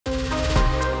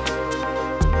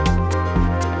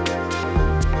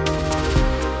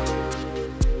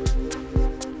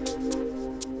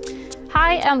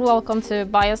and welcome to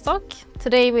BioStock.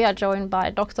 Today we are joined by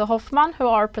Dr. Hoffmann, who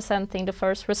are presenting the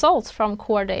first results from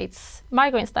Chordate's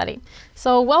migraine study.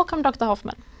 So welcome, Dr.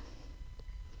 Hoffmann.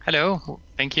 Hello,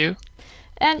 thank you.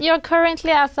 And you're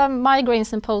currently at a migraine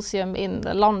symposium in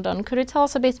London. Could you tell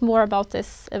us a bit more about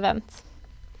this event?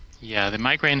 Yeah, the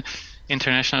Migraine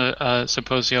International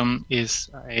Symposium is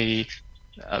a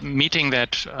meeting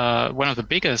that one of the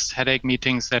biggest headache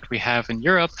meetings that we have in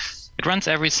Europe. It runs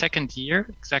every second year,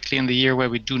 exactly in the year where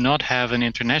we do not have an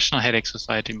International Headache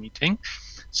Society meeting,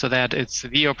 so that it's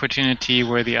the opportunity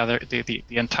where the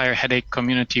entire headache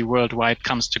community worldwide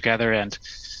comes together and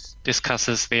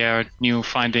discusses their new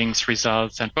findings,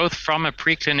 results, and both from a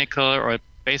preclinical or a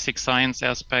basic science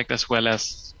aspect as well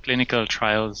as clinical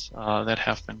trials that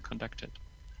have been conducted.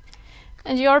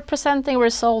 And you're presenting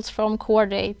results from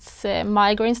Chordate's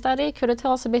migraine study. Could you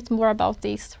tell us a bit more about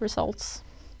these results?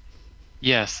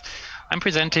 Yes, I'm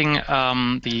presenting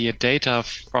the data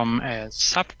from a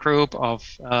subgroup of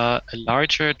a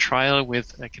larger trial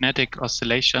with a kinetic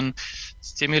oscillation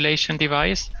stimulation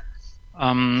device.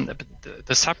 The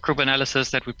subgroup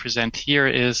analysis that we present here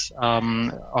is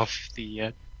of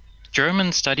the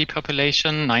German study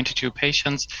population, 92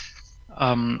 patients,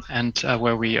 and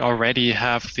where we already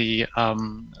have the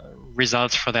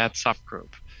results for that subgroup.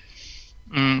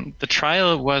 The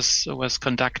trial was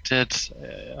conducted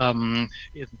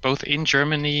both in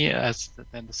Germany,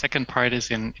 then the second part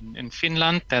is in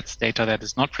Finland. That's data that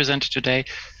is not presented today.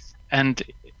 And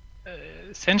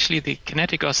essentially the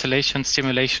kinetic oscillation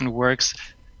stimulation works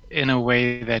in a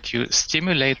way that you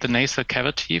stimulate the nasal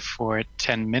cavity for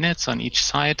 10 minutes on each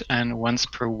side and once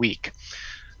per week.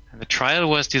 And the trial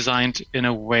was designed in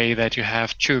a way that you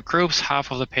have two groups.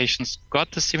 Half of the patients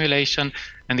got the stimulation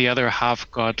and the other half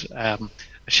got a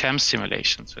sham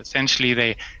stimulation. So essentially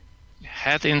they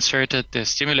had inserted the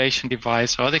stimulation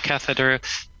device or the catheter,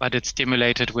 but it's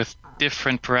stimulated with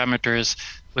different parameters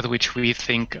with which we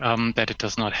think that it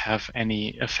does not have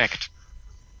any effect.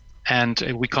 And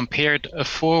we compared a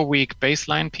 4-week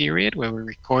baseline period where we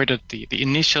recorded the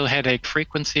initial headache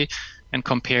frequency and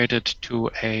compared it to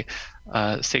a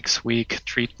 6-week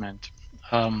treatment.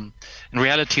 In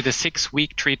reality, the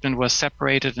 6-week treatment was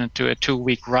separated into a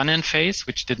 2-week run-in phase,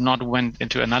 which did not went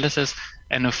into analysis,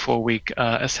 and a 4-week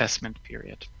assessment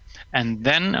period. And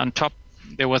then on top,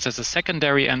 there was as a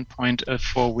secondary endpoint a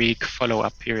 4-week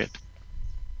follow-up period.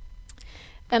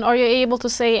 And are you able to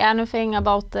say anything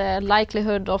about the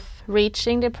likelihood of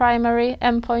reaching the primary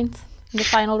endpoint in the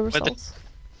final results?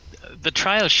 The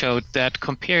trial showed that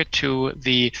compared to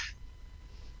the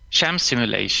sham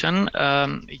simulation,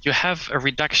 you have a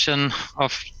reduction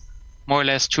of more or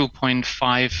less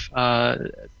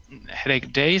 2.5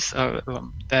 headache days.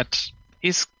 That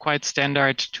is quite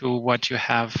standard to what you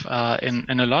have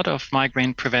in a lot of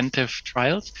migraine preventive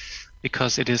trials,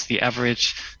 because it is the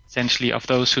average essentially of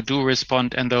those who do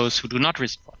respond and those who do not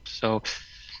respond. So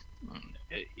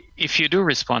if you do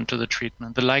respond to the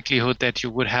treatment, the likelihood that you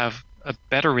would have a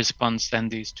better response than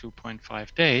these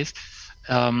 2.5 days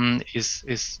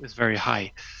is very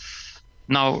high.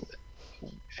 Now,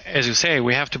 as you say,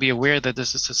 we have to be aware that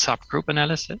this is a subgroup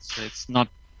analysis. It's not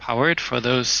powered for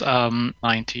those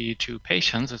 92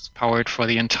 patients. It's powered for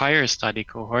the entire study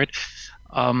cohort.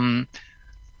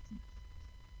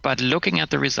 But looking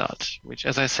at the result, which,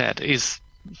 as I said, is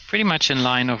pretty much in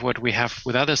line of what we have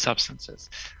with other substances,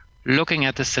 looking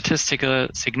at the statistical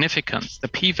significance, the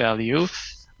p-value,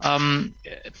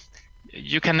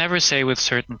 you can never say with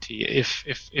certainty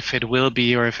if it will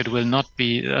be or if it will not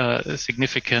be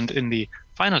significant in the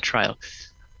final trial.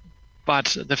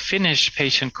 But the Finnish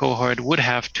patient cohort would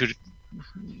have to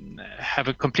have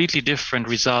a completely different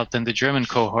result than the German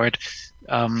cohort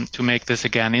to make this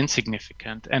again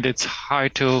insignificant. And it's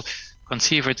hard to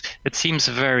conceive it. It seems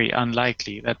very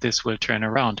unlikely that this will turn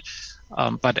around.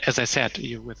 But as I said,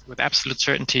 with absolute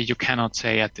certainty, you cannot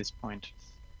say at this point.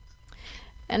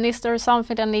 And is there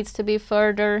something that needs to be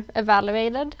further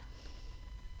evaluated?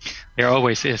 There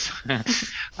always is.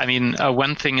 I mean,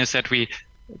 one thing is that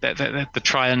that the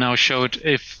trial now showed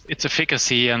if its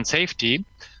efficacy and safety,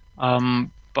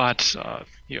 but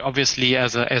obviously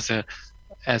as a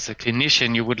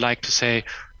clinician, you would like to say,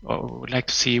 or would like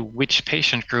to see which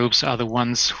patient groups are the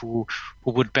ones who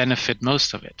would benefit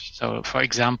most of it. So, for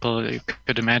example, you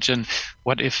could imagine,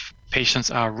 what if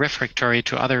patients are refractory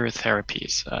to other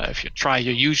therapies? If you try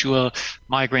your usual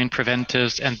migraine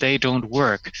preventives and they don't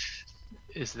work,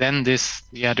 is then this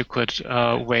the adequate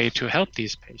way to help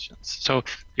these patients? So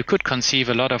you could conceive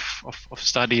a lot of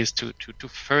studies to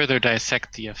further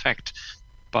dissect the effect,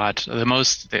 but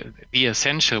the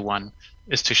essential one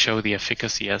is to show the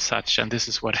efficacy as such, and this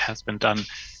is what has been done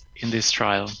in this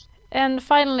trial. And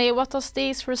finally, what does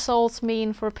these results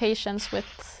mean for patients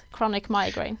with chronic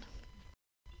migraine?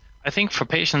 I think for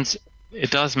patients,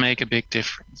 it does make a big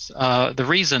difference. The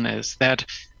reason is that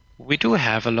we do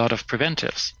have a lot of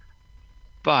preventives,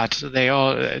 but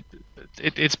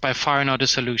it's by far not a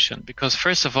solution, because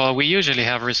first of all, we usually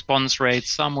have response rates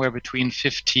somewhere between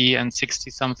 50 and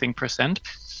 60 something percent.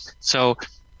 So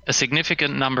a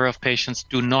significant number of patients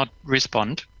do not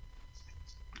respond.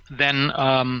 Then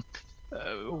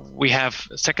we have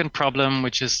a second problem,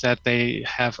 which is that they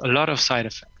have a lot of side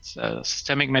effects.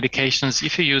 Systemic medications,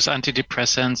 if you use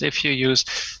antidepressants, if you use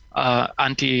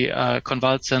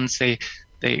anticonvulsants,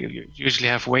 they usually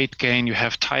have weight gain, you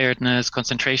have tiredness,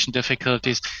 concentration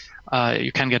difficulties,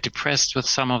 you can get depressed with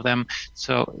some of them.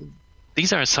 So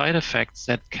these are side effects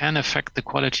that can affect the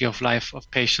quality of life of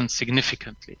patients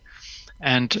significantly.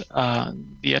 And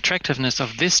the attractiveness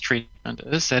of this treatment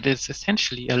is that it's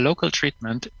essentially a local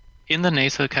treatment in the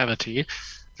nasal cavity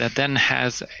that then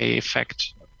has a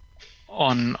effect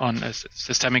on a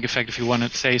systemic effect, if you want to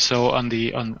say so, on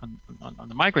the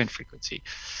migraine frequency.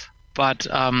 But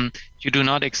you do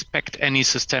not expect any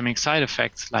systemic side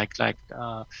effects like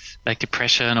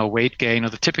depression or weight gain or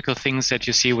the typical things that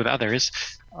you see with others.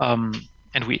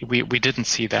 And we didn't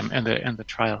see them in the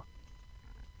trial.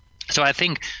 So I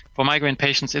think for migraine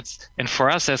patients, and for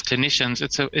us as clinicians,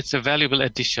 it's a valuable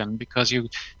addition, because you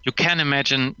can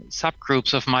imagine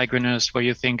subgroups of migraineurs where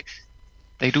you think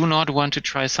they do not want to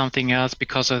try something else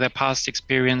because of their past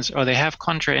experience, or they have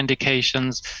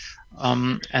contraindications,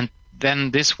 and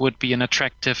then this would be an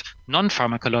attractive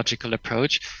non-pharmacological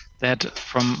approach that,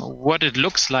 from what it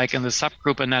looks like in the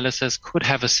subgroup analysis, could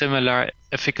have a similar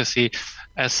efficacy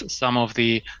as some of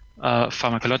the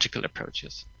pharmacological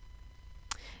approaches.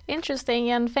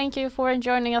 Interesting, and thank you for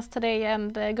joining us today,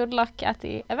 and good luck at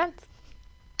the event.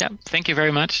 Yeah, thank you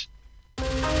very much.